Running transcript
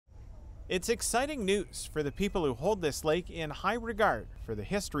It's exciting news for the people who hold this lake in high regard for the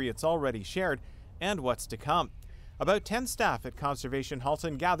history it's already shared and what's to come. About 10 staff at Conservation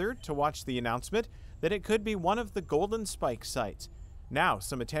Halton gathered to watch the announcement that it could be one of the Golden Spike sites. Now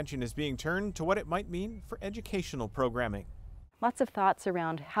some attention is being turned to what it might mean for educational programming. Lots of thoughts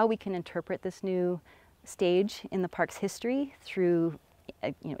around how we can interpret this new stage in the park's history through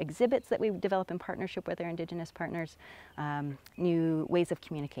exhibits that we develop in partnership with our Indigenous partners, new ways of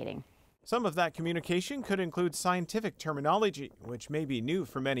communicating. Some of that communication could include scientific terminology, which may be new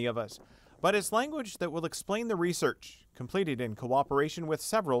for many of us, but it's language that will explain the research, completed in cooperation with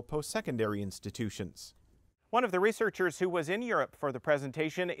several post-secondary institutions. One of the researchers who was in Europe for the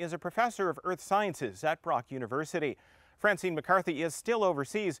presentation is a professor of earth sciences at Brock University. Francine McCarthy is still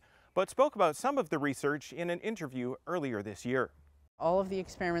overseas, but spoke about some of the research in an interview earlier this year. All of the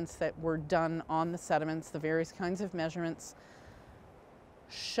experiments that were done on the sediments, the various kinds of measurements,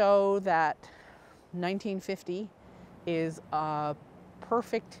 show that 1950 is a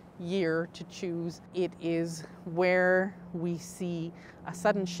perfect year to choose. It is where we see a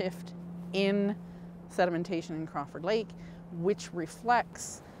sudden shift in sedimentation in Crawford Lake, which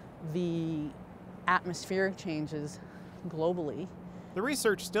reflects the atmospheric changes globally. The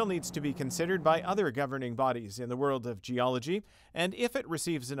research still needs to be considered by other governing bodies in the world of geology, and if it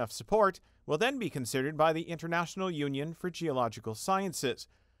receives enough support, will then be considered by the International Union for Geological Sciences.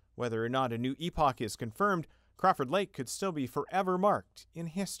 Whether or not a new epoch is confirmed, Crawford Lake could still be forever marked in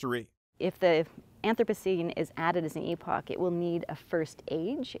history. If the Anthropocene is added as an epoch, it will need a first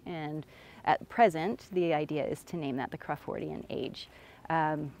age, and at present the idea is to name that the Crawfordian age.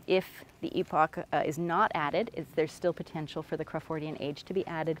 If the epoch is not added, there's still potential for the Crawfordian age to be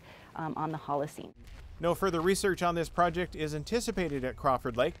added on the Holocene. No further research on this project is anticipated at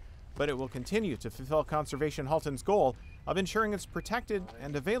Crawford Lake, but it will continue to fulfill Conservation Halton's goal of ensuring it's protected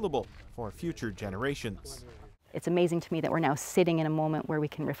and available for future generations. It's amazing to me that we're now sitting in a moment where we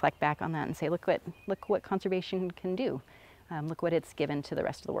can reflect back on that and say, look what conservation can do. Look what it's given to the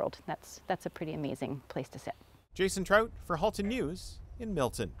rest of the world. That's a pretty amazing place to sit. Jason Trout for Halton News in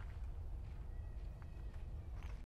Milton.